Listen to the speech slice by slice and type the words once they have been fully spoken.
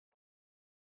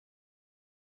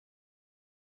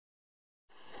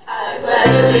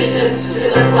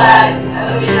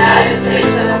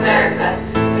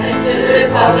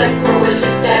republic for which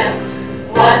it stands,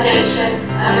 one nation,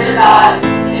 under God,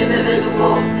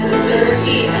 indivisible, with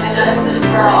liberty and justice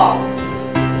for all.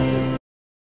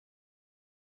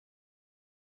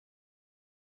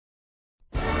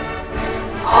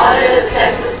 Honor the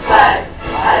Texas flag.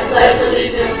 I pledge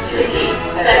allegiance to thee,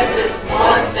 Texas,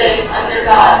 one state under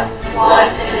God, one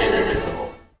and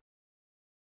indivisible.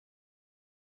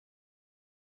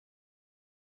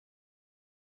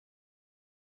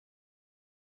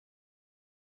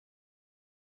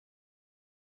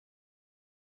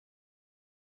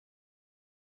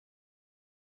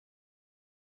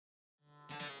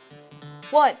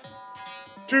 One,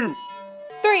 2,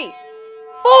 3,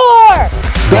 4!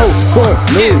 Go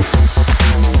for news.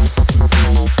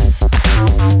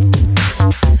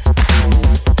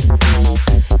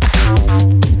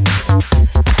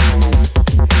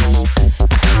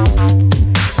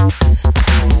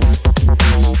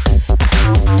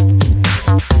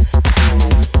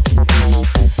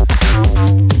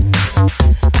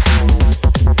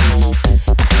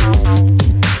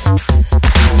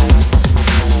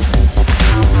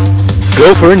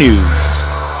 Gopher News.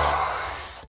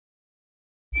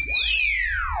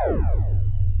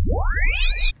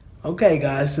 Okay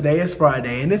guys, today is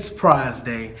Friday and it's prize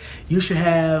day. You should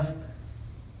have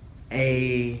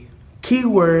a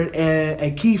keyword and a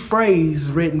key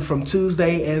phrase written from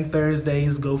Tuesday and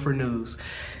Thursday's Gopher News.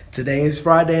 Today is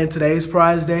Friday and today is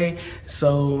prize day,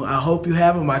 so I hope you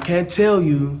have them. I can't tell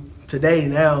you today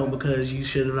now because you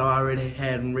should have already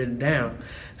had them written down.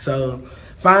 So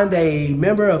find a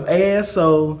member of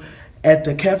ASO at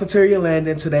the cafeteria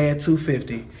landing today at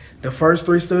 2:50. The first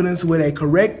 3 students with a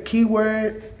correct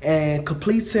keyword and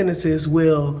complete sentences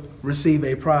will receive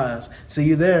a prize. See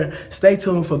you there. Stay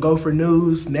tuned for Gopher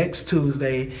News next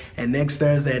Tuesday and next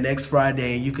Thursday and next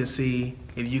Friday, and you can see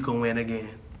if you can win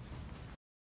again.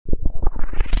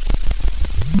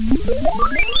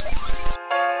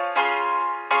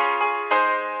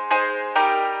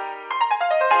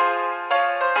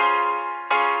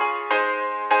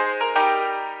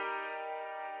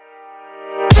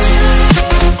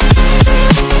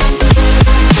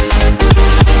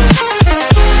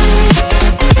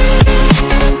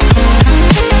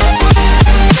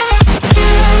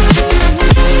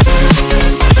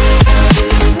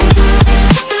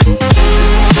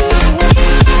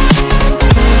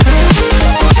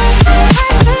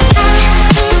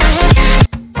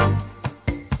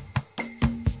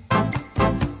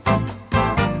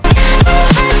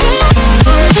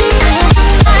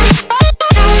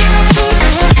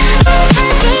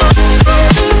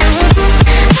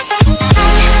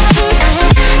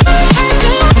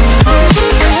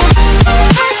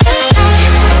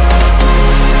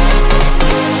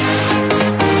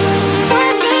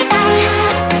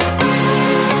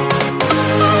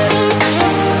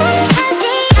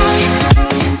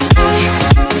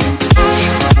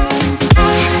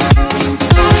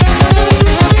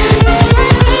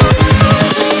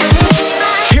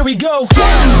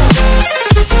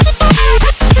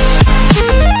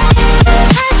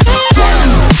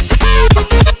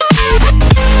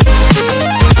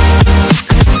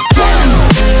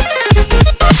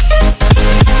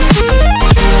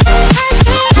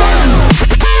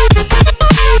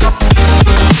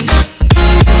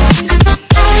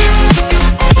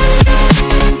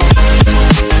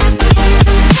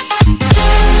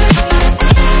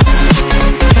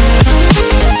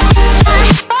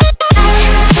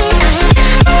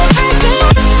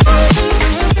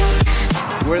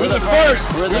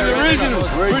 We're the originals.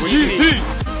 We're GP.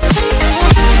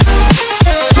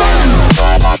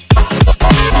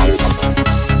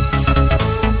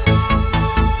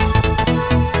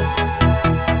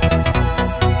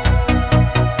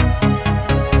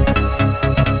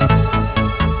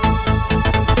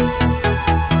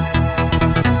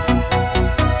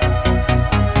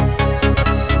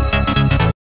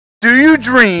 Do you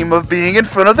dream of being in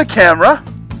front of the camera?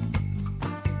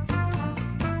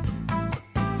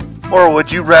 Or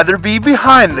would you rather be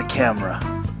behind the camera?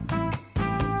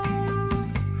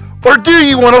 Or do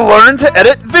you want to learn to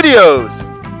edit videos?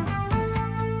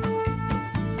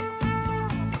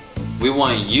 We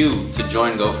want you to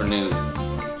join Gopher News.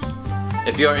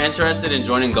 If you are interested in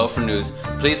joining Gopher News,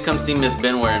 please come see Ms.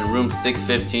 Benware in room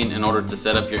 615 in order to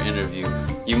set up your interview.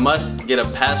 You must get a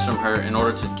pass from her in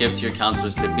order to give to your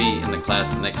counselors to be in the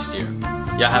class next year.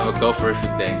 Y'all have a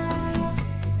Gopherific day.